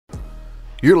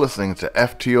You're listening to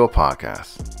FTO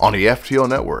Podcast on the FTO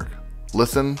Network.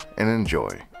 Listen and enjoy.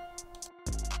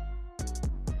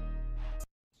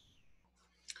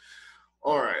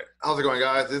 All right. How's it going,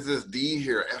 guys? This is D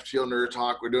here at FTO Nerd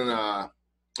Talk. We're doing an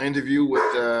interview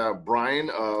with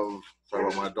Brian of, sorry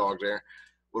about my dog there,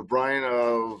 with Brian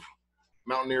of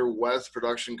Mountaineer West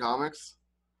Production Comics.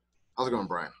 How's it going,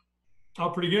 Brian?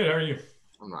 Oh, pretty good. How are you?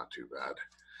 I'm not too bad.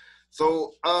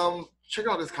 So, check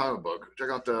out this comic book. Check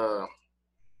out the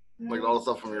all the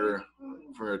stuff from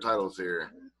your titles here.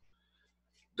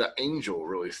 The Angel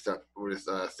really sticks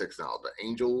out. The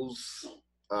Angels.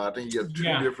 I think you have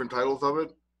two different titles of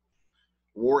it: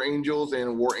 War Angels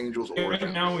and War Angels Origins.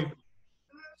 Right now,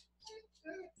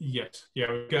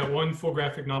 we've got one full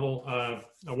graphic novel,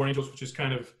 War Angels, which is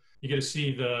kind of, you get to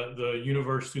see the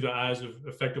universe through the eyes of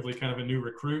effectively kind of a new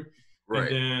recruit.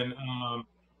 Right. And then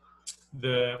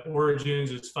the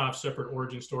Origins is 5 separate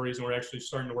origin stories, and we're actually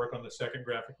starting to work on the second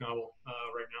graphic novel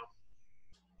right now.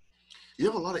 You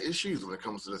have a lot of issues when it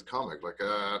comes to this comic. Like,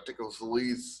 I think it was at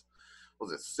least,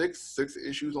 was it six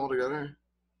issues altogether?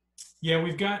 Yeah,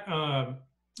 we've got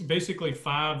basically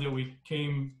 5 that we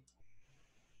came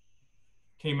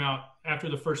out after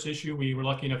the first issue. We were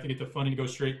lucky enough to get the funding to go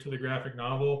straight to the graphic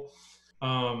novel.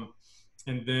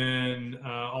 And then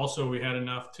also we had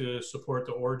enough to support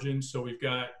the Origins. So we've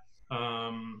got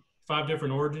 5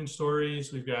 different origin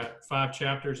stories. We've got 5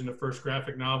 chapters in the first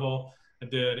graphic novel. I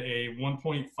did a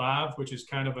 1.5, which is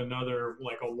kind of another,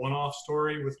 like a one-off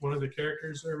story with one of the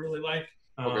characters I really like.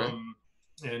 Okay.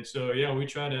 And so, yeah, we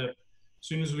try to, as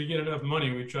soon as we get enough money,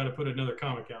 we try to put another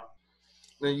comic out.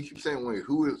 Now, you keep saying, wait,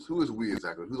 who is we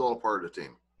exactly? Who's all a part of the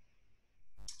team?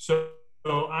 So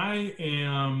I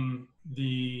am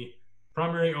the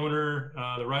primary owner,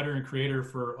 the writer and creator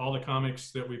for all the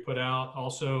comics that we put out.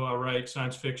 Also, I write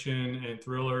science fiction and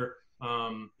thriller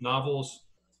novels.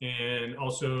 And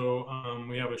also,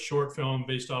 we have a short film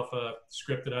based off a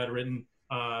script that I'd written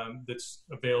that's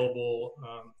available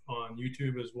on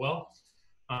YouTube as well.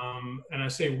 And I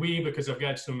say we because I've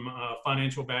got some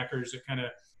financial backers that kind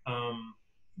of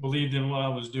believed in what I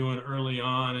was doing early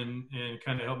on and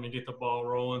kind of helped me get the ball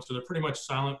rolling. So they're pretty much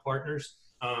silent partners.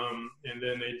 And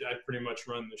then I'd pretty much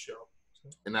run the show. So.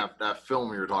 And that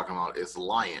film you're talking about is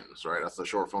Lions, right? That's the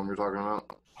short film you're talking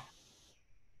about?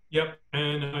 Yep.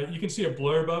 And you can see a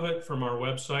blurb of it from our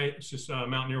website. It's just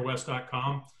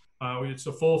mountaineerwest.com. It's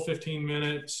a full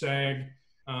 15-minute SAG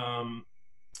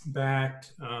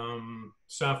backed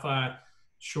sci-fi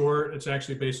short. It's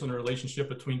actually based on a relationship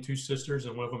between 2 sisters,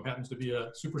 and one of them happens to be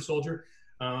a super soldier.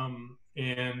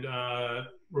 And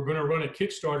we're going to run a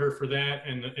Kickstarter for that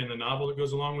and the novel that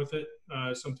goes along with it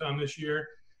sometime this year.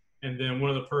 And then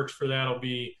one of the perks for that will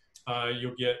be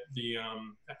you'll get the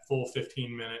full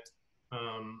 15-minute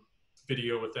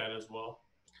video with that as well.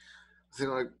 See,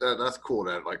 like that's cool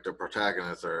that like the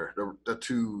protagonists are the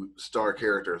 2 star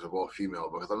characters are both female,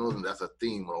 because I know that's a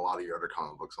theme with a lot of your other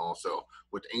comic books. Also,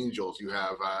 with Angels, you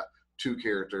have 2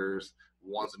 characters.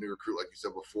 One's a new recruit, like you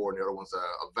said before, and the other one's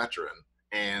a veteran,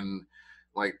 and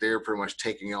like they're pretty much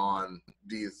taking on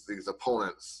these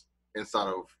opponents inside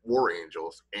of War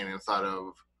Angels and inside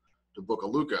of the Book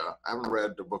of Luca. I haven't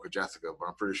read the Book of Jessica, but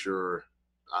I'm pretty sure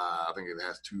I think it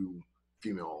has 2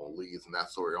 female leads in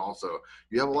that story. Also,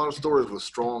 you have a lot of stories with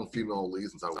strong female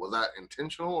leads inside. Was that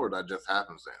intentional or did that just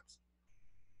happenstance?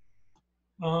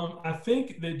 I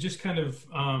think that just kind of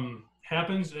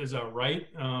happens as I write.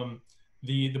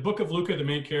 The Book of Luca, the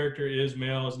main character is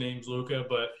male. His name's Luca,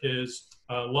 but his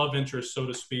love interest, so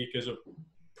to speak, is a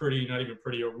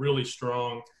really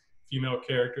strong female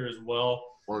character as well.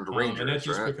 One of the Rangers, and that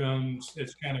just right? becomes,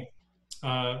 it's kind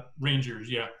of Rangers,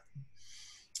 yeah.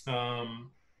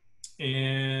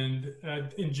 And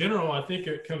in general, I think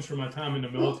it comes from my time in the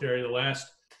military. The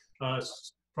last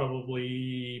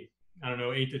probably,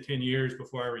 8 to 10 years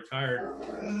before I retired,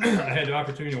 I had the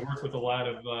opportunity to work with a lot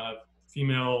of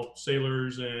female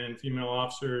sailors and female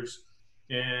officers,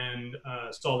 and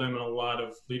saw them in a lot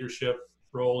of leadership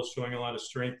roles, showing a lot of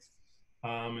strength.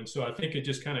 And so I think it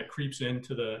just kind of creeps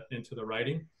into the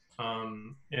writing.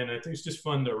 And I think it's just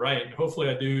fun to write. And hopefully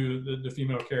I do the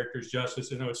female characters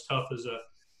justice. I know it's tough as a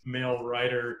male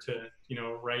writer to,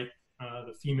 write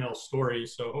the female story.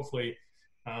 So hopefully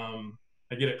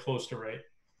I get it close to right.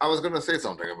 I was going to say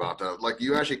something about that. Like,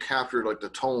 you actually captured like the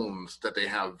tones that they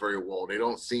have very well. They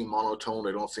don't seem monotone.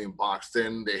 They don't seem boxed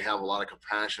in. They have a lot of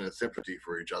compassion and sympathy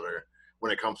for each other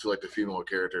when it comes to like the female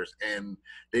characters. And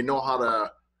they know how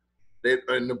to,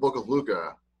 in the Book of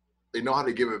Luca, they know how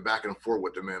to give it back and forth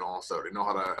with the men also. They know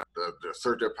how to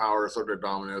assert their power, assert their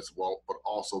dominance, well, but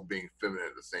also being feminine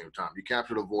at the same time. You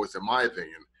capture the voice, in my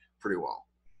opinion, pretty well.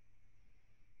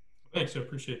 Thanks, I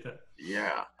appreciate that.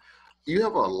 Yeah. You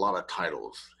have a lot of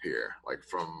titles here, like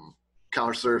from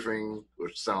Couch Surfing,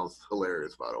 which sounds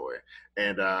hilarious, by the way,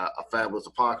 and A Fabulous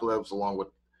Apocalypse, along with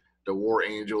the War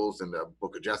Angels and the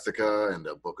Book of Jessica and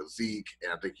the Book of Zeke.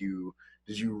 And I think you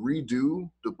redo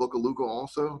the Book of Luca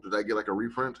also? Did I get like a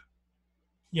reprint?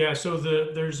 Yeah, so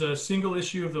there's a single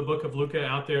issue of the Book of Luca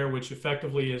out there, which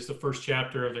effectively is the first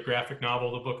chapter of the graphic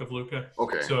novel, the Book of Luca.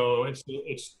 Okay. So it's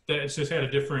just had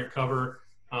a different cover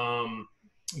than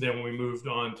when we moved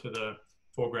on to the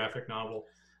full graphic novel.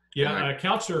 And Yeah, I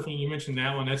couch surfing. You mentioned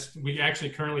that one. We actually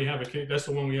currently have that's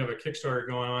the one we have a Kickstarter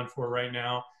going on for right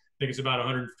now. I think it's about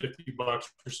 150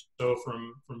 bucks or so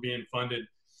from being funded,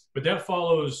 but that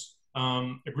follows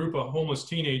a group of homeless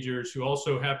teenagers who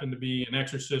also happen to be an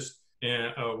exorcist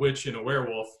and a witch and a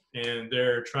werewolf, and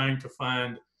they're trying to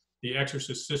find the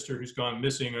exorcist sister who's gone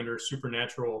missing under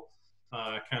supernatural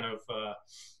kind of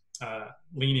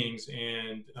leanings,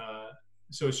 and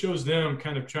so it shows them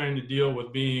kind of trying to deal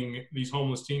with being these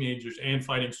homeless teenagers and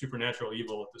fighting supernatural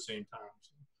evil at the same time.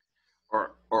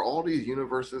 are all these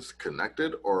universes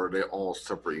connected, or are they all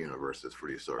separate universes for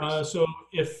these stories? So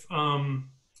if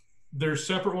there's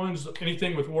separate ones,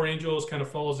 anything with War Angels kind of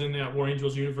falls in that War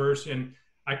Angels universe, and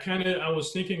I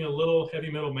was thinking a little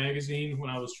heavy metal magazine when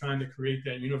I was trying to create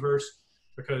that universe,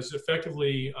 because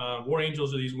effectively War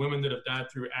Angels are these women that have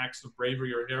died through acts of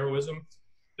bravery or heroism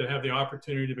that have the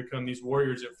opportunity to become these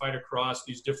warriors that fight across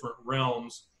these different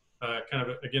realms, kind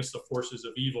of against the forces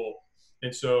of evil.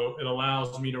 And so it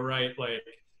allows me to write like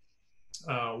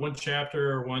one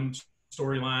chapter, one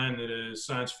storyline that is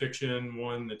science fiction,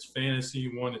 one that's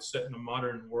fantasy, one that's set in a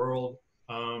modern world.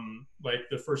 Like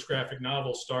the first graphic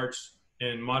novel starts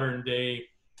in modern day,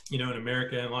 in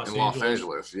America and Los In Los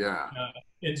Angeles, Angeles, yeah.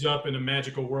 ends up in a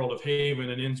magical world of Haven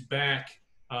and ends back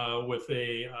with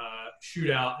a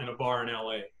shootout in a bar in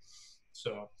LA.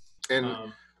 So, And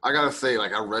um, I gotta say,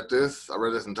 like I read this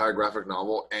entire graphic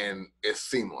novel, and it's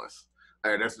seamless.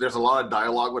 And there's a lot of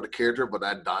dialogue with the character, but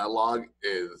that dialogue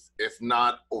it's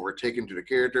not overtaken to the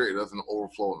character. It doesn't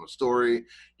overflow in the story.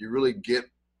 You really get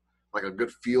like a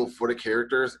good feel for the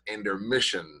characters and their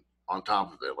mission on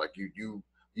top of it. Like you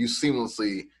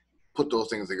seamlessly put those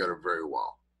things together very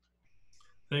well.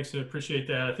 Thanks, I appreciate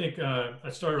that. I think I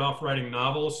started off writing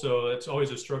novels, so it's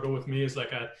always a struggle with me. Is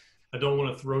like I don't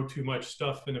want to throw too much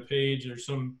stuff in a page. There's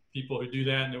some people who do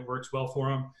that and it works well for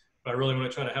them, but I really want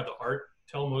to try to have the art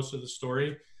tell most of the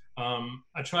story.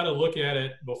 I try to look at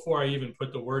it before I even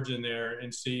put the words in there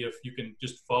and see if you can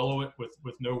just follow it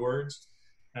with no words.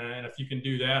 And if you can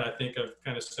do that, I think I've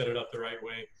kind of set it up the right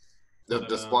way. But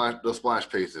The splash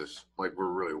pages like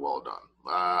were really well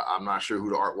done. I'm not sure who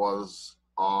the art was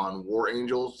on War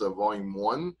Angels, the Volume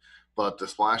One, but the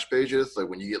splash pages, like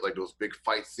when you get like those big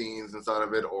fight scenes inside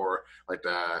of it, or like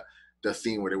the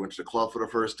scene where they went to the club for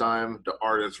the first time, the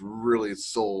artist really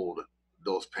sold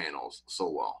those panels so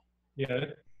well. yeah,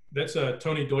 that's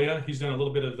Tony Doya. He's done a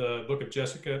little bit of the Book of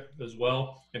Jessica as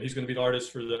well, and he's going to be the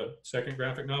artist for the second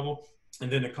graphic novel.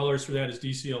 And then the colors for that is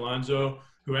DC Alonso,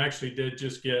 who actually did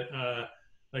just get a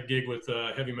gig with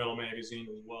Heavy Metal Magazine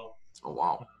as well. Oh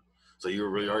wow! So you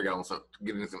really Yeah, are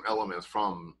getting some elements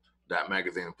from that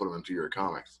magazine and put them into your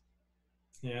comics.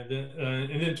 yeah. And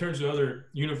then in terms of other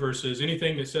universes,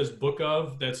 anything that says "Book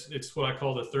of," it's what I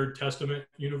call the Third Testament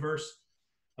universe.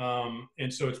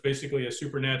 And so it's basically a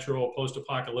supernatural,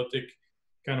 post-apocalyptic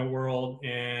kind of world,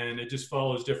 and it just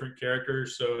follows different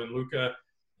characters. So in Luca,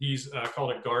 he's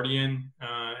called a guardian,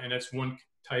 and that's one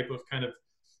type of kind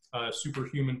of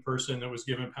superhuman person that was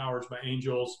given powers by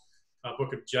angels.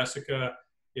 Book of Jessica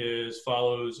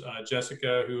follows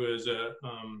Jessica, who is a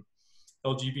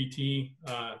LGBT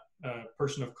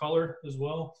person of color as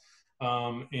well.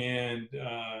 And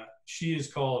she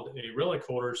is called a relic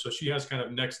holder, so she has kind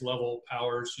of next level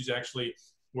powers. She's actually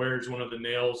wears one of the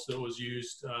nails that was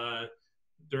used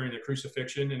during the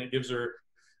crucifixion, and it gives her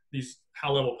these high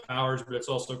level powers, but it's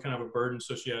also kind of a burden.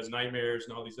 So she has nightmares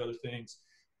and all these other things.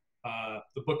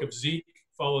 The Book of Zeke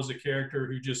follows a character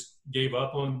who just gave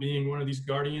up on being one of these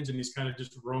guardians, and he's kind of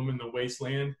just roaming the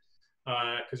wasteland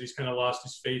because he's kind of lost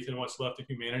his faith in what's left of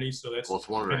humanity. So that's I was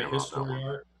wondering kind of his about that story one.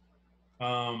 arc.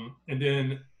 And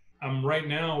then right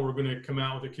now we're going to come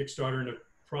out with a Kickstarter in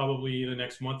probably the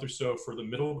next month or so for the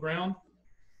Middle Ground.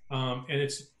 And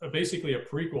it's basically a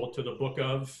prequel to the Book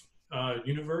of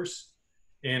universe.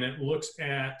 And it looks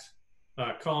at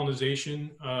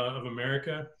colonization of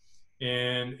America.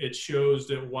 And it shows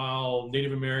that while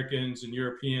Native Americans and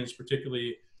Europeans,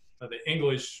 particularly the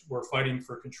English, were fighting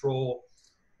for control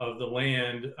of the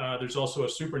land, there's also a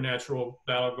supernatural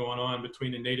battle going on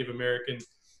between the Native American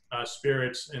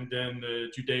spirits and then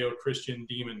the Judeo-Christian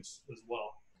demons as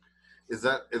well. Is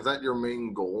that your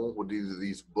main goal with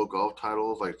these book of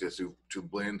titles, like just to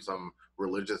blend some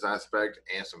religious aspect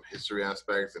and some history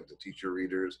aspects, and to teach your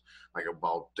readers like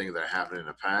about things that happened in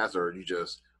the past, or are you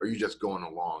just going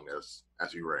along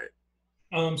as you write?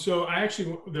 So I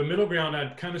actually, the middle ground,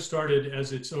 I'd kind of started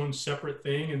as its own separate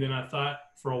thing, and then I thought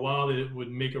for a while that it would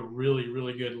make a really,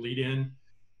 really good lead in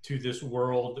to this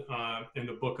world in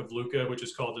the book of Luca, which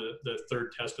is called the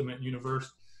Third Testament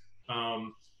universe.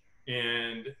 Um,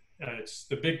 and it's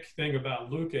the big thing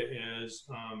about Luca is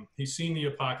he's seen the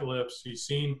apocalypse, he's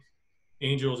seen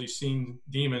angels, he's seen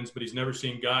demons, but he's never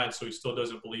seen God, so he still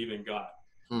doesn't believe in God.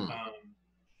 Hmm. Um,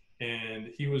 and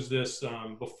he was this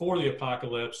before the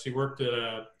apocalypse. He worked at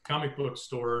a comic book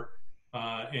store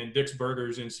in Dick's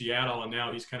Burgers in Seattle, and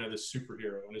now he's kind of this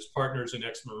superhero, and his partner's an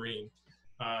ex-Marine.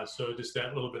 So just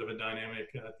that little bit of a dynamic,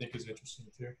 I think, is interesting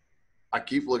too. I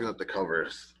keep looking at the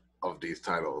covers of these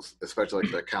titles, especially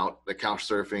like the couch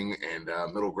surfing and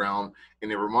middle ground,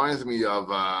 and it reminds me of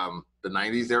the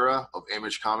 '90s era of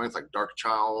Image Comics, like Dark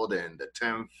Child and the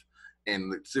 10th,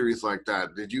 and series like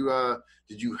that. Did you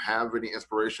have any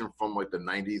inspiration from like the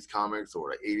 '90s comics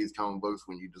or the '80s comic books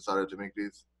when you decided to make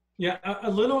these? Yeah, a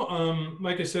little.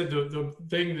 Like I said, the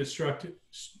thing that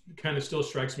kind of still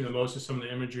strikes me the most is some of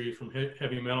the imagery from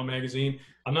Heavy Metal magazine.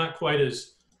 I'm not quite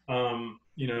as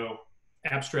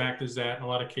abstract as that in a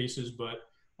lot of cases, but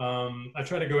I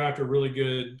try to go after really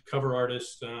good cover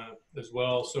artists as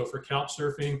well. So for couch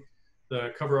surfing,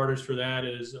 the cover artist for that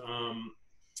is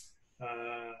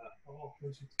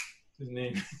what's his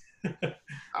name?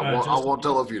 I won't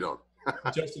tell if you don't.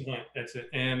 Justin Hunt, that's it.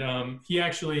 And he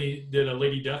actually did a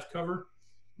Lady Death cover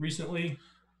recently.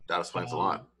 That explains a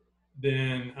lot.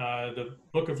 Then the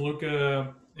Book of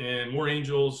Luca and More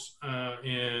Angels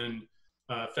and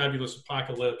Fabulous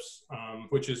Apocalypse,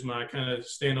 which is my kind of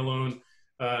standalone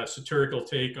satirical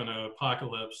take on an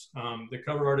apocalypse. The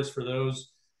cover artists for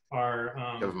those are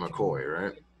Kevin McCoy,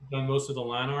 right? done most of the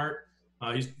line art.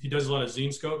 He does a lot of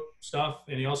Zine Scope stuff,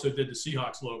 and he also did the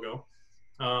Seahawks logo.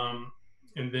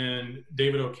 And then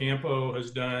David Ocampo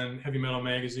has done Heavy Metal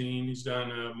magazine. He's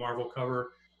done a Marvel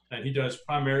cover, and he does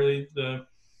primarily the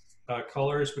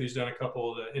colors, but he's done a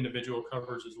couple of the individual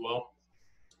covers as well.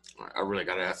 I really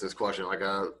got to ask this question. Like,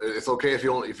 it's okay if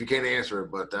you can't answer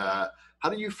it, but how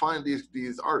do you find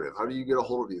these artists? How do you get a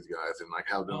hold of these guys and like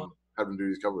have them do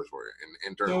these covers for you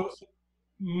in So internals?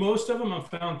 most of them I've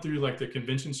found through like the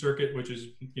convention circuit, which is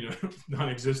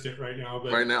non-existent right now.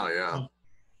 But Right now, yeah.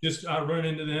 just run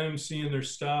into them, seeing their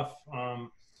stuff. Talking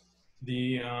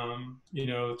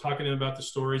to them about the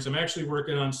stories. I'm actually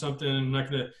working on something.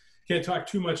 Can't talk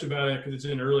too much about it because it's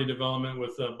in early development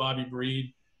with Bobby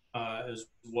Breed as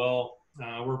well.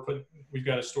 We've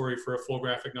got a story for a full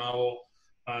graphic novel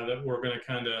that we're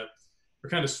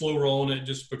kind of slow rolling it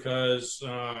just because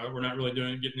we're not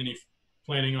really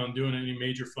planning on doing any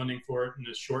major funding for it in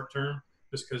the short term,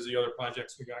 just because of the other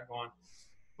projects we got going.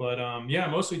 But yeah,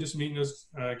 mostly just meeting those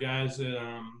guys at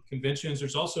conventions.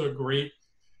 There's also a great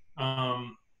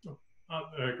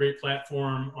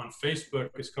platform on Facebook.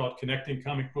 It's called Connecting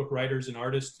Comic Book Writers and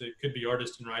Artists. It could be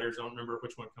artists and writers. I don't remember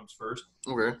which one comes first.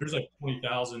 Okay. There's like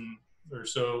 20,000 or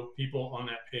so people on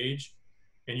that page.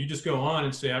 And you just go on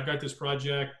and say, I've got this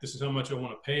project. This is how much I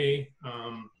want to pay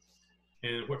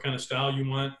and what kind of style you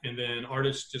want. And then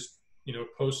artists just,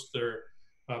 post their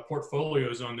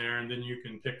portfolios on there, and then you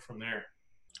can pick from there.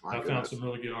 I found some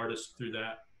really good artists through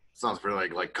that. Sounds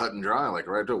pretty like cut and dry, like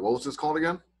right there. What was this called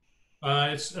again?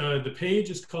 It's the page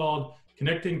is called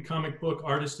Connecting Comic Book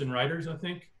Artists and Writers, I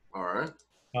think. All right.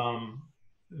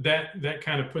 That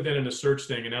kind of put that in a search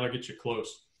thing, and that'll get you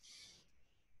close.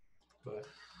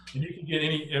 And you can get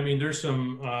any. I mean, there's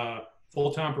some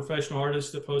full-time professional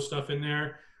artists that post stuff in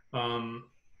there.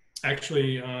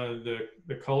 Actually,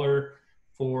 the color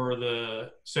for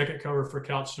the second cover for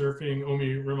Couch Surfing,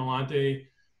 Omi Rimalante,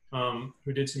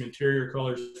 who did some interior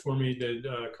colors for me, did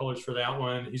colors for that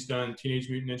one. He's done Teenage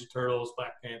Mutant Ninja Turtles,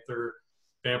 Black Panther,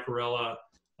 Vampirella,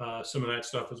 some of that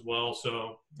stuff as well.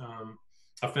 So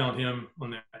I found him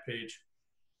on that page.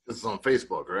 This is on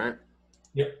Facebook, right?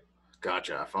 Yep.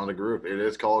 Gotcha. I found a group. It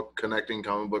is called Connecting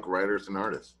Comic Book Writers and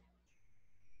Artists.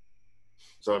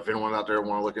 So if anyone out there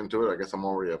want to look into it, I guess I'm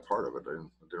already a part of it. I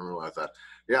didn't realize that.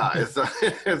 Yeah, it's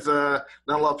not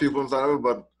a lot of people inside of it,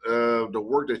 but the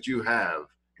work that you have,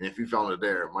 and if you found it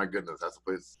there, my goodness, that's a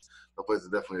place. That place is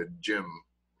definitely a gym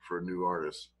for new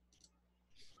artists.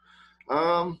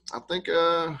 I think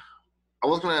I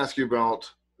was going to ask you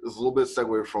about this, a little bit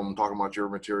segue from talking about your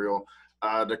material.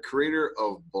 The creator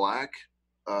of Black,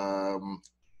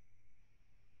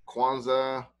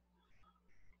 Kwanzaa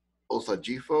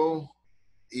Osajifo,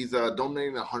 he's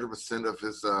donating 100% of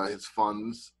his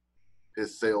funds,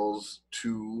 his sales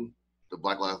to the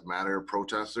Black Lives Matter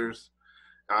protesters.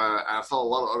 I saw a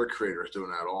lot of other creators doing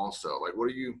that also. Like, what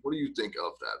do you think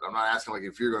of that? I'm not asking like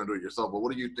if you're going to do it yourself, but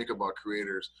what do you think about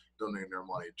creators donating their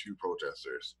money to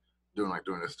protesters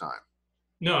during this time?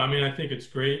 No, I mean, I think it's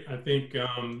great. I think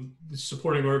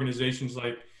supporting organizations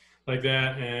like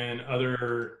that and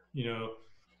other,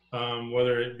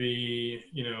 whether it be,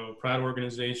 pride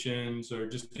organizations or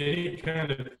just any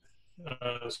kind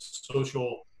of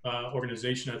social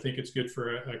organization, I think it's good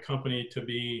for a company to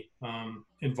be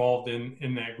involved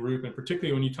in that group. And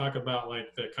particularly when you talk about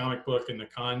like the comic book and the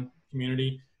con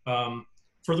community,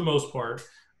 for the most part,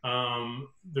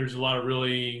 there's a lot of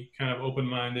really kind of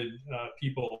open-minded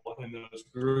people in those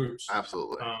groups.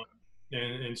 Absolutely.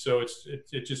 And so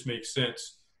it just makes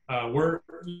sense. I will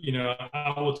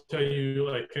tell you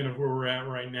like kind of where we're at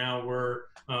right now.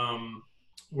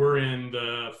 We're in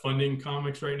the funding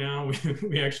comics right now. We've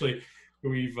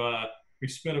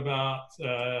spent about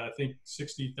I think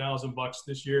 $60,000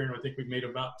 this year, and I think we've made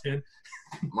about 10.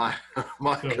 My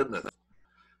goodness.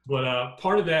 But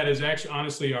part of that is actually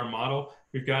honestly our model.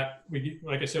 Like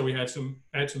I said, we had some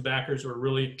backers who are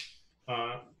really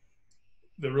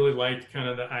that really liked kind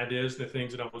of the ideas, the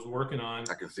things that I was working on.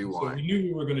 I can see why. So we knew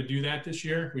we were going to do that this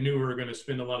year. We knew we were going to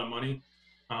spend a lot of money.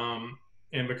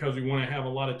 And because we want to have a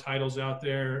lot of titles out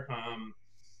there,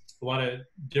 a lot of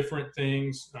different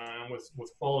things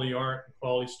with quality art and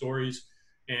quality stories.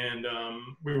 And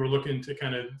we were looking to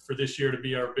kind of, for this year to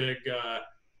be our big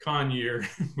con year,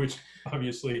 which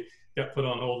obviously got put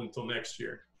on hold until next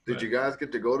year. Did you guys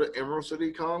get to go to Emerald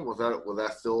City Con? Was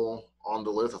that still on the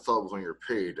list? I saw it was on your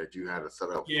page that you had to set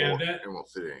up for Emerald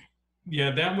City. Yeah,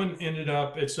 that one ended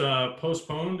up, it's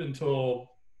postponed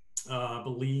until I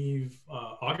believe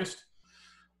August.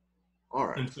 All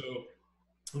right. And so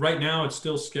right now it's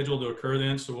still scheduled to occur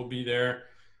then, so we'll be there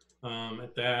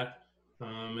at that.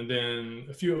 And then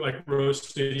a few, like Rose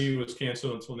City was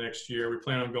canceled until next year. We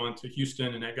plan on going to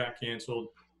Houston, and that got canceled.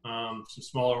 Some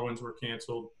smaller ones were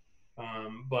canceled.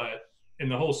 But in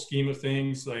the whole scheme of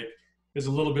things, like there's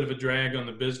a little bit of a drag on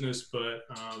the business, but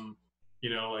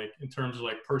like in terms of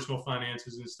like personal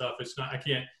finances and stuff, it's not,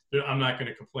 I'm not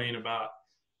going to complain about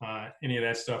any of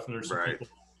that stuff. And there's some people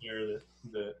there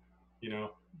that,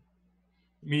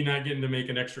 me not getting to make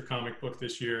an extra comic book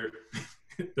this year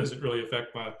doesn't really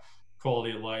affect my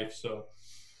quality of life. So,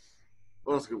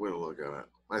 well, that's a good way to look at it.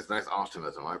 Nice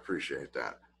optimism. I appreciate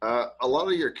that. A lot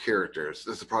of your characters,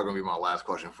 this is probably going to be my last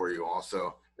question for you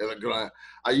also.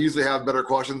 I usually have better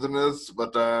questions than this,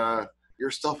 but your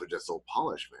stuff is just so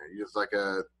polished, man. You just like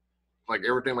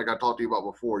everything like I talked to you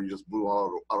about before, you just blew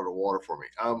out of the water for me.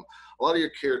 A lot of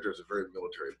your characters are very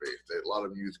military based. A lot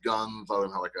of them use guns, a lot of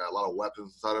them have like a lot of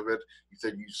weapons inside of it. You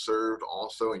said you served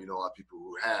also, and you know a lot of people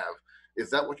who have.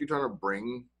 Is that what you're trying to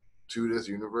bring to this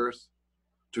universe,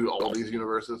 to all these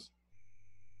universes?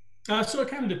 So it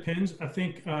kind of depends. I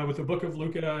think with the Book of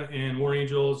Luca and War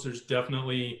Angels, there's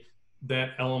definitely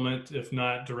that element, if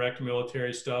not direct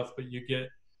military stuff, but you get,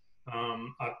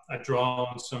 I draw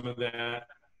on some of that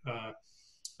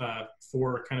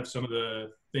for kind of some of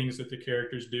the things that the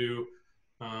characters do.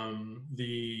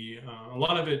 A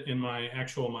lot of it in my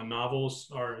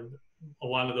novels are, a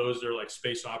lot of those are like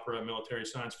space opera, military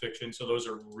science fiction. So those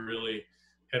are really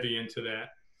heavy into that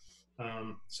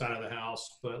side of the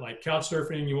house. But like couch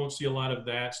surfing, you won't see a lot of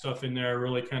that stuff in there. I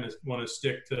really kind of want to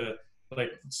stick to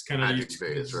like, it's kind of these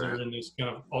kids are in this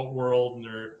kind of alt world, and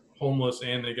they're homeless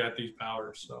and they got these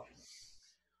powers. So,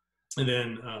 and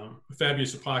then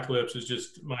Fabulous Apocalypse is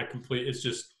just it's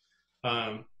just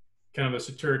kind of a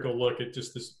satirical look at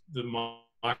just the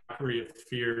mockery of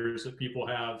fears that people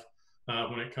have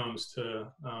when it comes to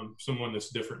someone that's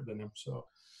different than them. So,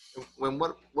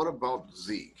 what about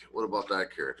Zeke? What about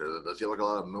that character? Does he have like a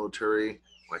lot of military,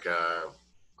 like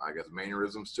I guess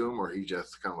mannerisms to him, or he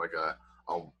just kind of like a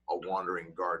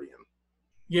wandering guardian?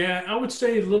 Yeah, I would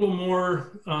say a little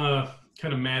more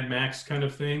kind of Mad Max kind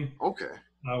of thing. Okay.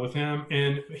 With him,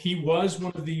 and he was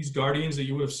one of these guardians that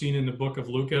you would have seen in the Book of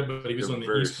Luca, but he was on the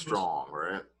very East Coast. Strong,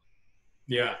 right?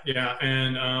 Yeah,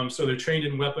 and so they're trained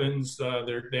in weapons.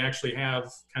 They actually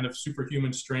have kind of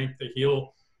superhuman strength. They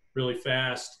heal really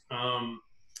fast.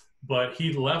 But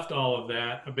he left all of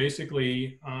that.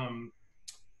 Basically,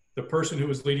 the person who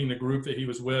was leading the group that he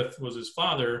was with was his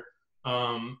father,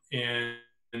 and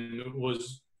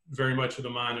was very much of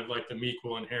the mind of like the meek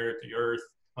will inherit the earth.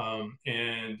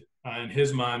 And in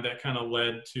his mind, that kind of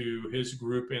led to his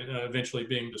group eventually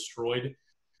being destroyed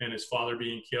and his father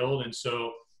being killed. And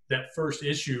so that first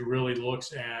issue really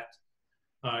looks at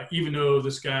even though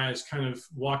this guy's kind of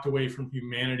walked away from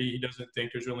humanity, he doesn't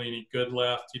think there's really any good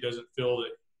left. He doesn't feel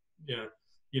that,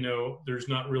 there's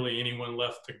not really anyone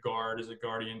left to guard as a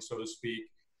guardian, so to speak.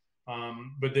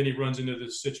 But then he runs into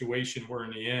this situation where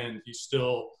in the end, he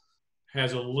still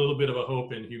has a little bit of a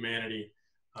hope in humanity.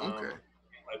 Okay.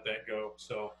 Let that go.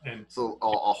 So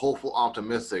a hopeful,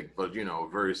 optimistic, but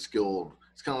very skilled.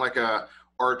 It's kind of like a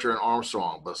Archer and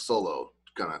Armstrong, but solo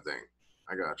kind of thing.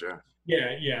 I gotcha.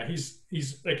 Yeah. He's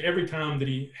like every time that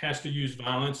he has to use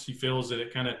violence, he feels that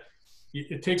it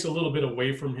takes a little bit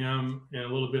away from him and a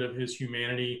little bit of his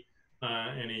humanity,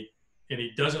 and he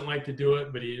doesn't like to do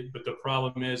it. But the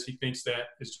problem is he thinks that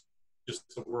it's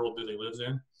just the world that he lives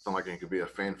in. Sound like it could be a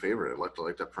fan favorite. I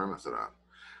like that premise of that.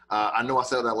 I know I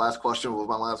said that last question was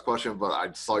my last question, but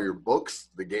I saw your books,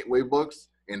 the Gateway books,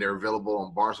 and they're available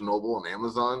on Barnes & Noble and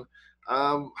Amazon.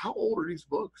 How old are these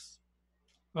books?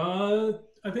 I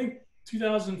think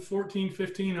 2014,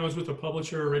 15, I was with a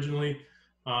publisher originally,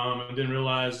 and didn't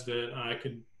realize that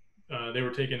they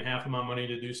were taking half of my money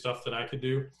to do stuff that I could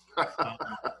do.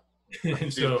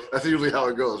 And so that's usually how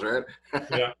it goes, right?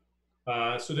 Yeah.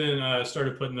 So then I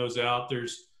started putting those out.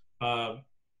 There's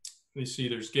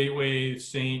Gateway,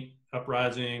 Saint,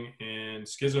 Uprising, and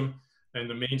Schism. And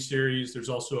the main series, there's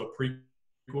also a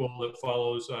prequel that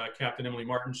follows Captain Emily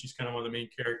Martin. She's kind of one of the main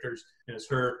characters, and it's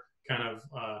her kind of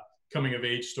coming of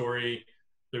age story.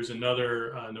 There's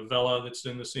another novella that's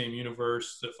in the same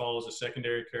universe that follows a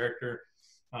secondary character.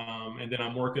 And then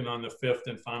I'm working on the 5th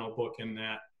and final book in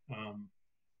that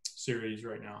series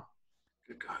right now.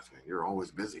 Good God, man. You're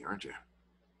always busy, aren't you?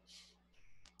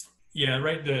 Yeah,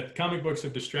 right. The comic books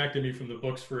have distracted me from the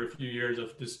books for a few years.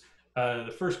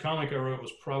 The first comic I wrote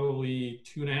was probably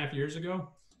 2.5 years ago.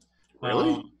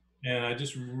 Really? And I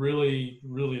just really,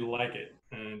 really like it.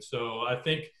 And so I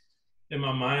think in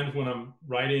my mind when I'm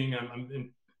writing,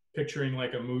 I'm picturing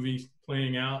like a movie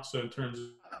playing out. So in terms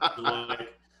of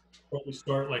like probably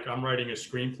start like I'm writing a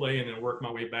screenplay and then work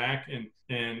my way back.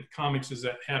 And comics is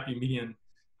that happy median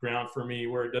ground for me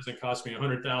where it doesn't cost me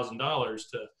 $100,000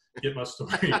 to get my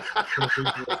story.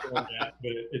 But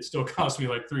it still costs me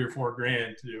like $3 or $4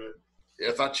 grand to do it. Yeah,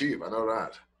 it's not cheap. I know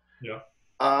that. Yeah.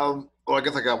 Well, I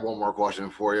guess I got one more question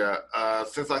for you.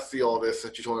 Since I see all this,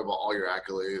 since you told me about all your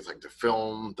accolades, like the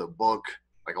film, the book,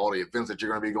 like all the events that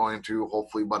you're going to be going to,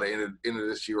 hopefully by the end of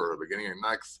this year or the beginning of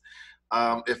next,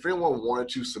 if anyone wanted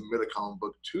to submit a comic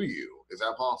book to you, is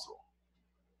that possible?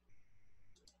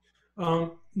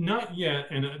 Not yet.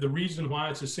 And the reason why,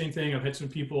 it's the same thing. I've had some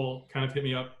people kind of hit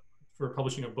me up for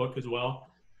publishing a book as well.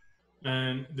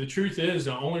 And the truth is,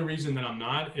 the only reason that I'm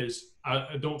not is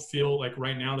I don't feel like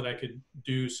right now that I could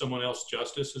do someone else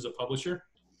justice as a publisher.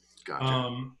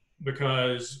 Gotcha.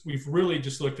 Because we've really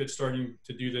just looked at starting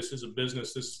to do this as a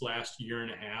business this last year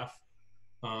and a half.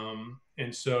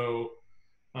 And so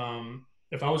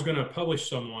if I was going to publish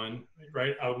someone,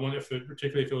 right, I would want,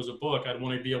 particularly if it was a book, I'd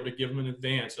want to be able to give them an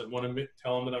advance. I'd want to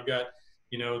tell them that I've got,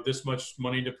 this much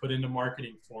money to put into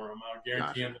marketing for them. I'll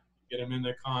guarantee them to get them in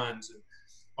the cons and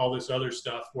all this other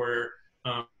stuff, where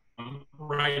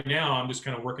right now I'm just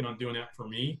kind of working on doing that for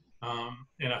me.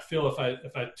 And I feel if I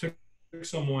took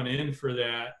someone in for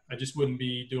that, I just wouldn't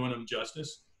be doing them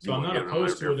justice. So I'm not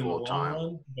opposed to it in the long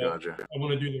run, but I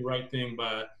want to do the right thing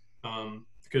by,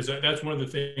 because that's one of the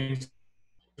things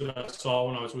that I saw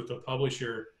when I was with the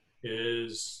publisher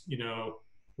is,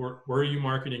 where are you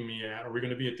marketing me at? Are we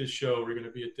going to be at this show? Are we going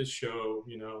to be at this show?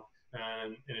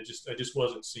 And I just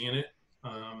wasn't seeing it.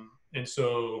 And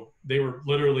so they were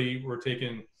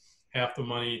taking half the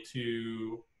money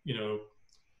to,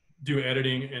 do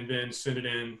editing and then send it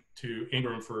in to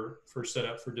Ingram for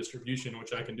setup for distribution,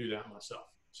 which I can do that myself.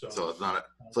 So it's not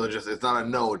it's not a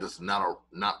no, just not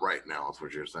right now. That's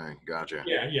what you're saying. Gotcha.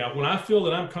 Yeah. When I feel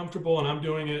that I'm comfortable and I'm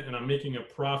doing it and I'm making a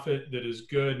profit that is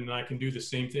good and I can do the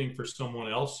same thing for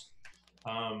someone else,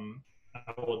 I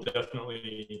will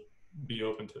definitely be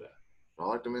open to that. I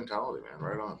like the mentality, man.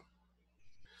 Right on.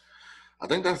 I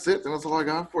think that's it. That's all I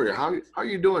got for you. How are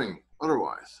you doing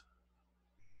otherwise?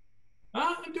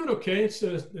 I'm doing okay. It's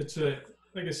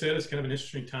like I said, it's kind of an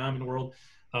interesting time in the world.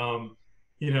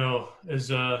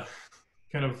 As a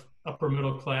kind of upper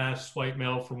middle class white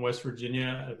male from West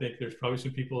Virginia, I think there's probably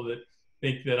some people that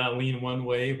think that I lean one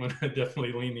way when I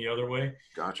definitely lean the other way.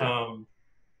 Gotcha.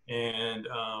 And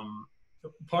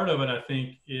part of it, I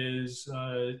think, is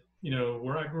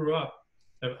where I grew up.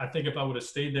 I think if I would have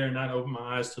stayed there and not opened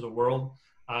my eyes to the world,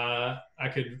 I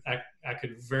could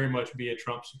very much be a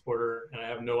Trump supporter, and I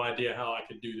have no idea how I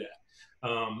could do that.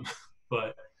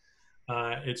 But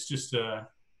it's just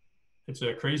it's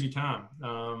a crazy time.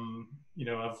 In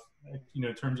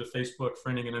terms of Facebook,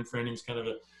 friending and unfriending is kind of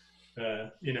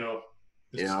you know,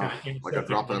 this Yeah, kind of like a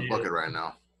drop in a way bucket right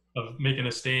now. of making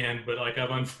a stand. But like I've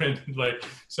unfriended like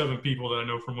 7 people that I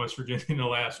know from West Virginia in the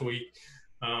last week.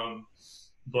 Um,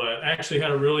 but I actually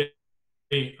had a really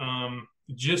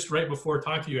just right before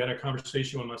talking to you, I had a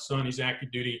conversation with my son. He's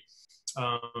active duty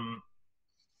um,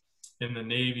 in the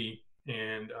Navy,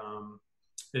 and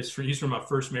he's from my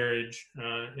first marriage,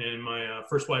 and my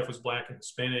first wife was Black and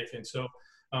Hispanic, and so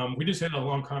we just had a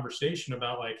long conversation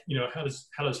about like, you know, how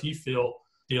does he feel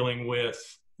dealing with,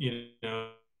 you know,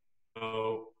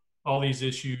 all these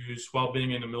issues while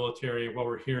being in the military, while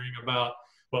we're hearing about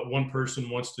what one person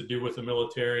wants to do with the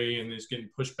military and is getting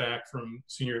pushback from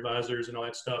senior advisors and all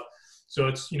that stuff. So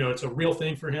it's, you know, it's a real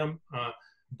thing for him,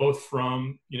 both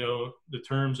from, you know, the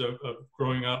terms of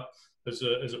growing up as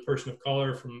a person of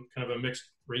color from kind of a mixed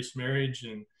race marriage.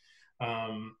 And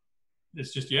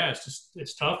it's just, yeah,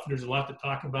 it's tough. There's a lot to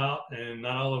talk about, and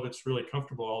not all of it's really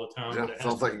comfortable all the time. Yeah, But it has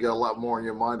sounds to like be. you got a lot more in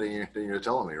your mind than you're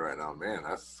telling me right now, man.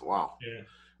 That's wow. Yeah.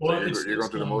 So Well, you're going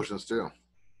through the motions too.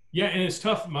 yeah, and it's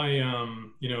tough. My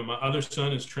you know, my other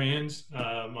son is trans.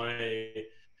 My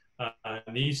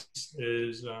niece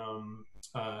is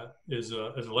a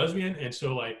lesbian, and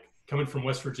so like coming from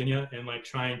West Virginia and like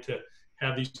trying to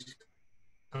have these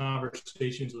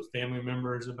conversations with family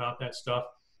members about that stuff.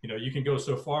 You know, you can go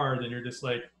so far, then you're just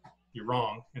like, you're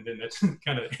wrong, and then that's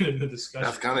kind of end of the That's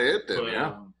discussion. kind of it then, But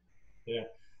yeah.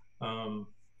 yeah.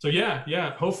 So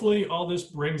yeah. Hopefully, all this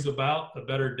brings about a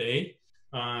better day.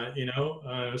 You know,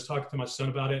 I was talking to my son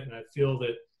about it, and I feel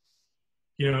that,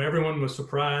 you know, everyone was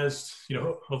surprised. You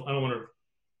know, I don't want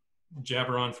to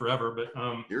jabber on forever, but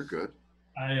You're good.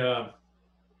 I,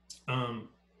 um,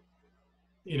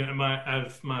 you know, I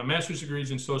have my master's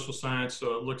degrees in social science,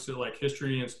 so it looks at like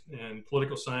history and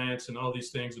political science and all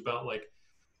these things about like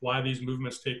why these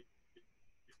movements take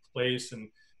place and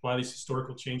why these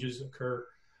historical changes occur.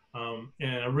 And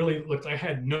I really looked. I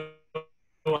had no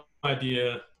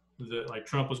idea that like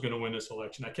Trump was going to win this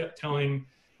election. I kept telling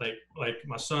like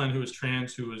my son, who was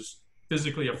trans, who was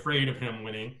physically afraid of him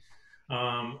winning,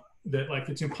 that like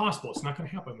it's impossible. It's not going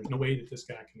to happen. There's no way that this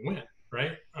guy can win,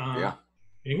 right? Yeah.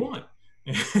 And he won.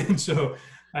 And so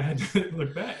I had to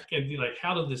look back and be like,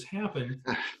 how did this happen?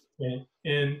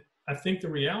 And I think the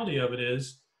reality of it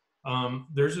is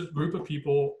there's a group of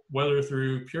people, whether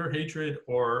through pure hatred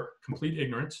or complete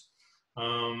ignorance.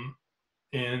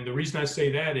 And the reason I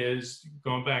say that is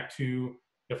going back to,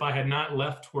 if I had not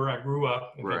left where I grew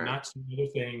up and had Right. not seen other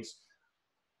things,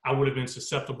 I would have been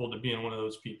susceptible to being one of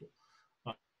those people.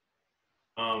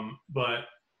 But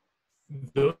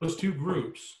those two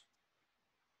groups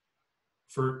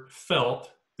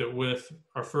felt that with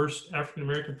our first African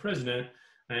American president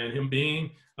and him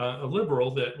being a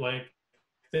liberal, that like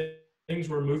things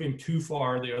were moving too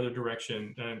far the other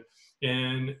direction,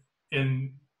 and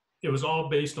it was all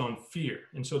based on fear.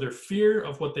 And so their fear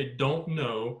of what they don't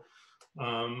know.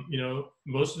 You know,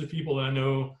 most of the people that I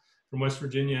know from West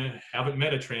Virginia haven't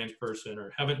met a trans person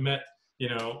or haven't met, you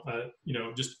know,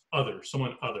 just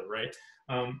someone other, right?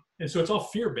 And so it's all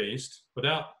fear-based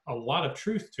without a lot of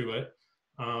truth to it.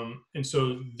 And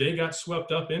so they got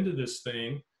swept up into this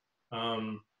thing.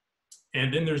 And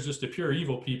then there's just the pure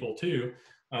evil people too.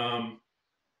 I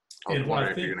was And what wondering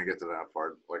I if you're think, going to get to that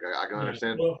part. Like, I can yeah,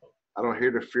 understand. well, I don't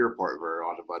hear the fear part very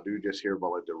often, but I do just hear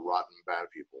about like the rotten bad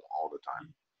people all the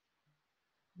time.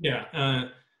 yeah,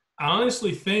 I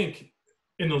honestly think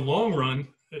in the long run,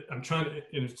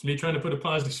 it's me trying to put a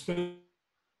positive spin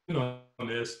on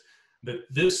this, that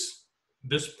this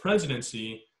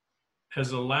presidency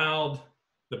has allowed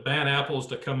the bad apples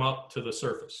to come up to the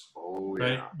surface, Oh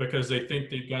right? yeah. Because they think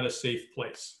they've got a safe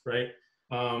place, right?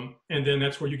 And then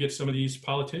that's where you get some of these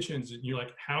politicians, and you're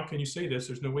like, how can you say this?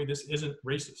 There's no way this isn't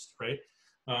racist, right?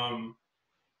 Um,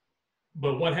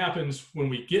 but what happens when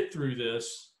we get through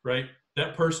this, right?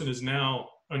 That person is now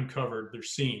uncovered. They're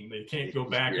seen. They can't go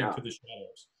back Yeah. into the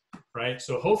shadows, right?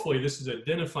 So hopefully this is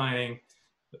identifying,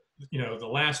 you know, the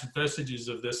last vestiges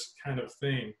of this kind of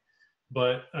thing.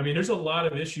 But I mean, there's a lot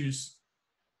of issues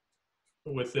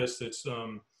with this.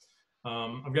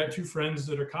 I've got two friends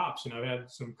that are cops, and I've had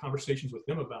some conversations with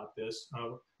them about this.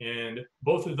 And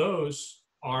both of those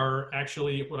are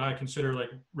actually what I consider like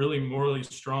really morally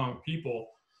strong people.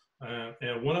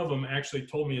 And one of them actually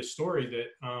told me a story that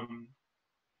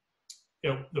you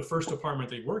know, the first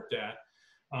department they worked at,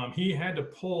 he had to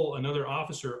pull another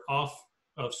officer off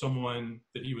of someone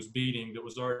that he was beating that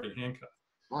was already handcuffed.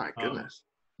 My Um, goodness.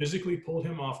 Physically pulled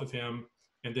him off of him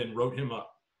and then wrote him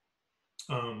up.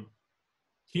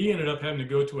 He ended up having to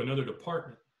go to another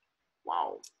department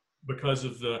Wow. because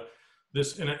of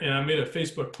this. And I made a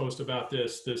Facebook post about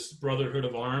this Brotherhood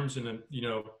of Arms, and you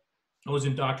know, I was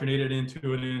indoctrinated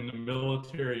into it in the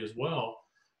military as well,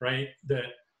 right? That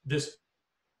this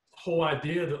whole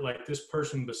idea that like this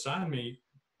person beside me,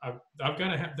 I've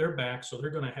got to have their back, so they're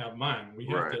going to have mine. We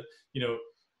have Right. to, you know,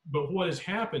 but what has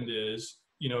happened is,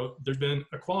 you know, there's been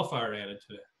a qualifier added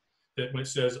to that, that when it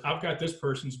says, I've got this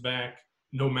person's back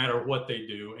no matter what they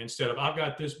do, instead of I've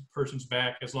got this person's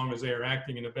back as long as they are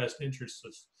acting in the best interests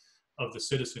of the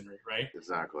citizenry, right?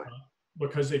 Exactly.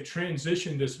 Because they've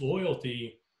transitioned this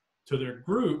loyalty to their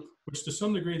group, which to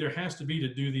some degree there has to be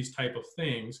to do these type of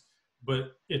things,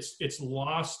 but it's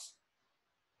lost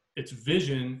its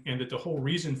vision, and that the whole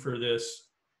reason for this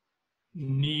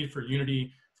need for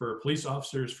unity for police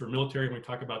officers, for military, when we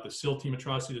talk about the SEAL team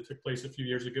atrocity that took place a few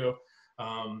years ago,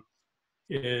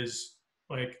 is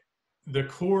like the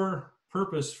core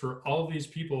purpose for all these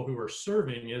people who are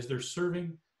serving is they're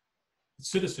serving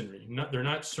citizenry. They're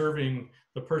not serving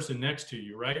the person next to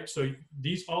you, right? So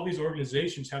all these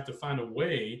organizations have to find a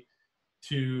way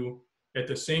to, at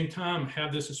the same time,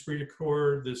 have this esprit de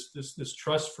corps, this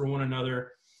trust for one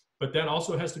another. But that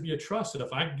also has to be a trust that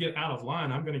if I get out of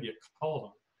line, I'm going to get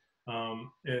called on.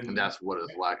 And that's what is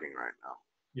lacking right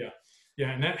now.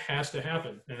 Yeah, and that has to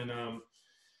happen. And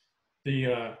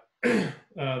the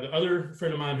other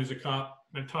friend of mine who's a cop,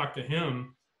 I talked to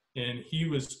him, and he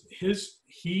was one,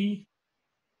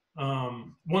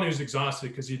 he was exhausted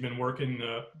because he'd been working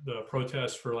the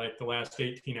protests for like the last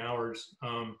 18 hours.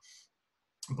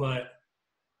 But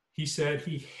he said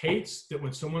he hates that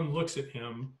when someone looks at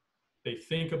him, they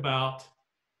think about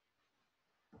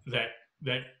that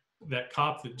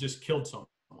cop that just killed someone,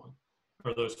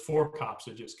 or those 4 cops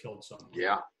that just killed someone.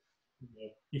 Yeah.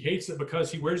 He hates it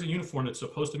because he wears a uniform that's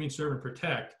supposed to mean serve and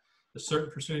protect. A certain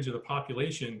percentage of the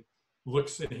population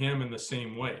looks at him in the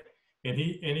same way. And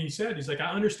he said, he's like,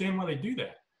 I understand why they do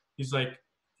that. He's like,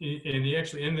 and he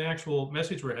actually, in the actual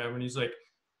message we're having, he's like,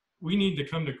 we need to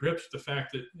come to grips with the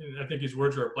fact that, I think his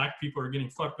words are, black people are getting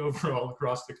fucked over all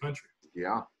across the country.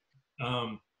 Yeah.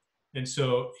 And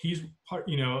so he's part,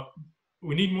 you know,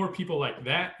 we need more people like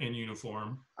that in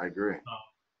uniform. I agree.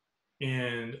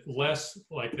 And less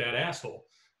like that asshole,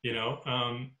 you know?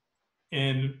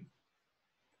 And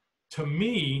to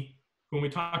me, when we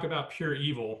talk about pure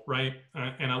evil, right?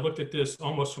 And I looked at this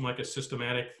almost from like a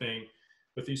systematic thing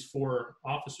with these 4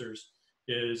 officers,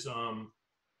 is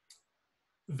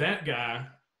that guy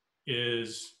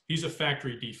he's a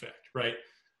factory defect, right?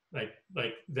 Like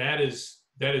that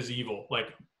is evil.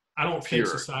 Like, I don't think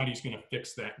society's going to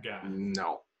fix that guy.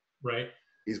 No. Right?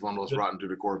 He's one of those rotten to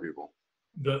the core people.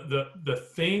 The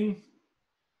thing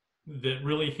that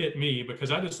really hit me,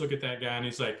 because I just look at that guy and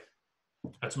he's like,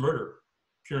 that's murder,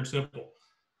 pure and simple.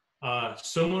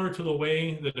 Similar to the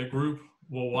way that a group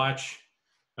will watch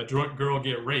a drunk girl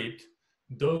get raped,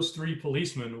 those 3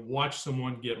 policemen watch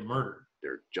someone get murdered.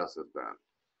 They're just as bad.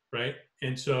 Right?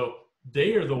 And so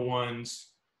they are the ones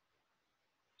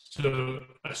to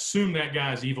assume that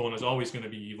guy's evil and is always going to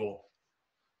be evil.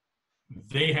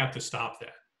 They have to stop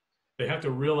that. They have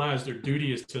to realize their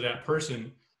duty is to that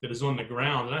person that is on the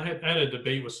ground. And I had a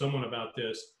debate with someone about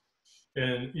this,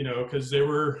 and, you know, because they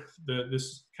were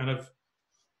this kind of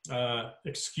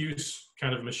excuse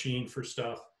kind of machine for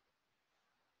stuff.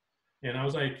 And I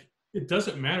was like, it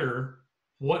doesn't matter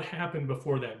what happened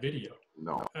before that video.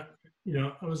 No. You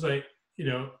know, I was like, you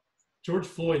know, George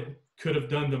Floyd could have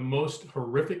done the most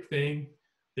horrific thing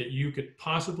that you could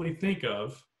possibly think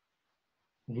of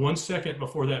 1 second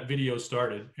before that video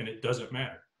started, and it doesn't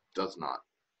matter. Does not.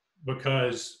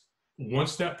 Because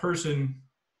once that person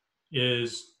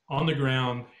is on the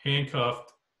ground,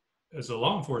 handcuffed as a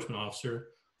law enforcement officer,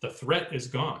 the threat is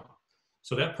gone.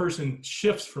 So that person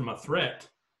shifts from a threat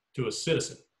to a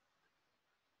citizen,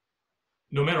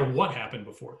 no matter what happened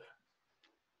before that.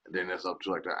 And then it's up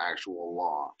to like the actual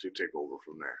law to take over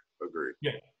from there. Agreed.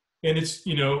 Yeah. And it's,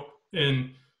 you know,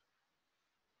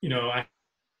 I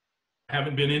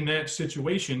haven't been in that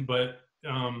situation, but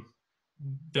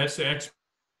that's the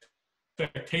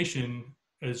expectation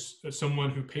as someone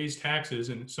who pays taxes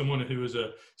and someone who is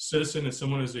a citizen and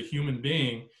someone who's a human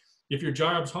being. If your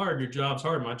job's hard, your job's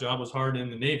hard. My job was hard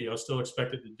in the Navy. I was still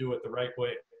expected to do it the right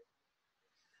way.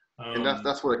 And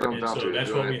that's what it comes down to.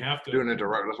 That's what we have to doing it the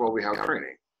right. That's why we have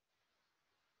training.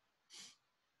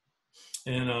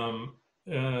 And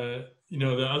you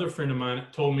know, the other friend of mine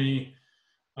told me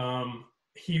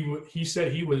he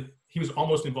said he was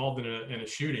almost involved in a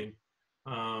shooting,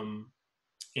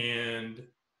 and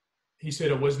he said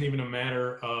it wasn't even a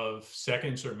matter of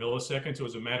seconds or milliseconds. It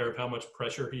was a matter of how much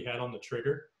pressure he had on the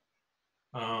trigger.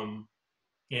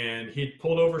 And he'd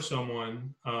pulled over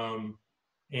someone,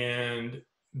 and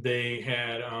they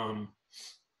had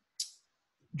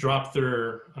dropped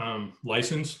their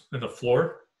license on the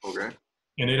floor, Okay.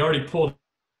 and they'd already pulled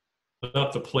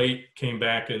up. The plate came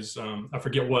back as I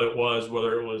forget what it was,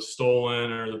 whether it was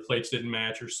stolen or the plates didn't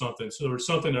match or something. So there was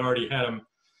something that already had him,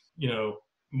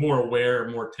 more aware,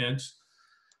 more tense.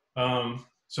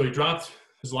 So he dropped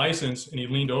his license and he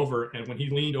leaned over. And when he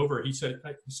leaned over, he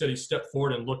stepped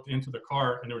forward and looked into the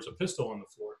car, and there was a pistol on the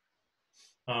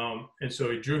floor. And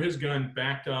so he drew his gun,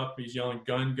 backed up. He's yelling,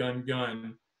 "Gun, gun,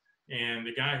 gun!" And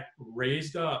the guy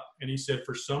raised up and he said,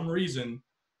 for some reason,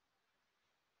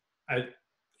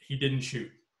 he didn't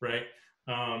shoot. Right?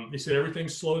 He said everything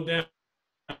slowed down,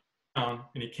 and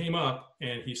he came up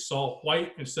and he saw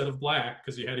white instead of black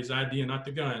because he had his ID and not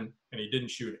the gun, and he didn't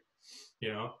shoot it.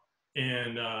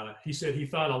 And he said he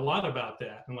thought a lot about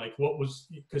that, and like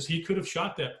because he could have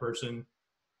shot that person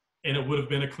and it would have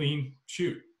been a clean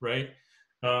shoot, right?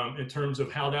 In terms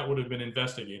of how that would have been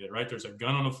investigated, right? There's a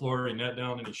gun on the floor, he knelt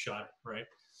down and he shot it, right?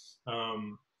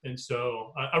 And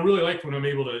so I really like when I'm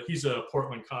able to, he's a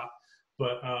Portland cop,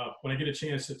 but when I get a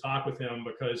chance to talk with him,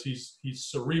 because he's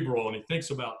cerebral and he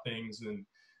thinks about things, and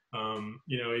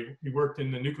he worked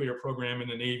in the nuclear program in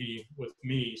the Navy with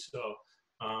me, so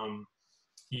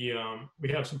we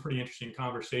have some pretty interesting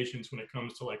conversations when it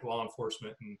comes to like law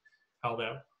enforcement and how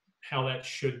that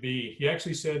should be. He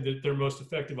actually said that their most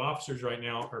effective officers right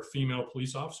now are female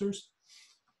police officers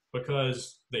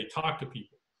because they talk to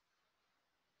people.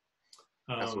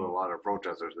 That's what a lot of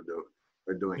protesters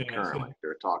are doing currently. So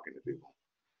they're talking to people.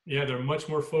 Yeah, they're much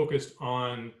more focused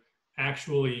on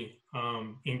actually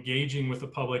engaging with the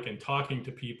public and talking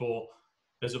to people,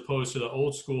 as opposed to the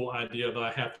old school idea that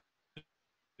I have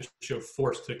to show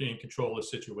force to gain control of the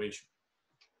situation.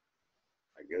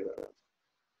 I get it.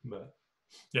 But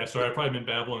yeah, sorry, I've probably been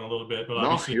babbling a little bit, but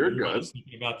obviously you're good.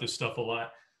 Thinking about this stuff a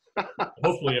lot.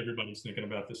 Hopefully everybody's thinking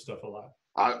about this stuff a lot.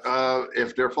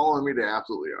 If they're following me, they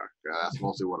absolutely are. Yeah, that's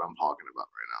mostly what I'm talking about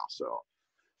right now. So,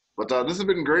 but this has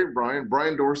been great, Brian.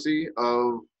 Brian Dorsey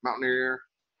of Mountaineer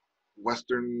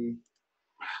Western.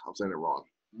 I'm saying it wrong.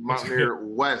 Mountaineer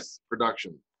West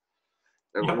Production.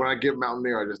 And when I get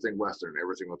Mountaineer, I just think Western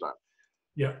every single time.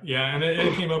 Yeah, and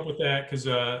it came up with that because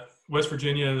West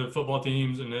Virginia, the football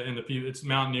teams and the people, it's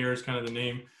Mountaineer is kind of the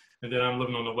name, and then I'm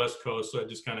living on the West Coast, so I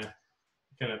just kind of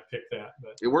picked that.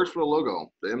 But it works for the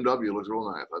logo. The MW looks real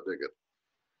nice. I dig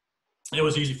it. It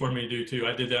was easy for me to do too.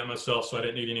 I did that myself, so I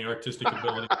didn't need any artistic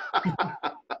ability.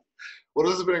 Well,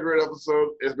 this has been a great episode.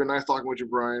 It's been nice talking with you,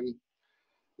 Brian.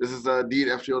 This is Deed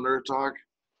FTL Nerd Talk.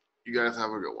 You guys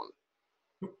have a good one.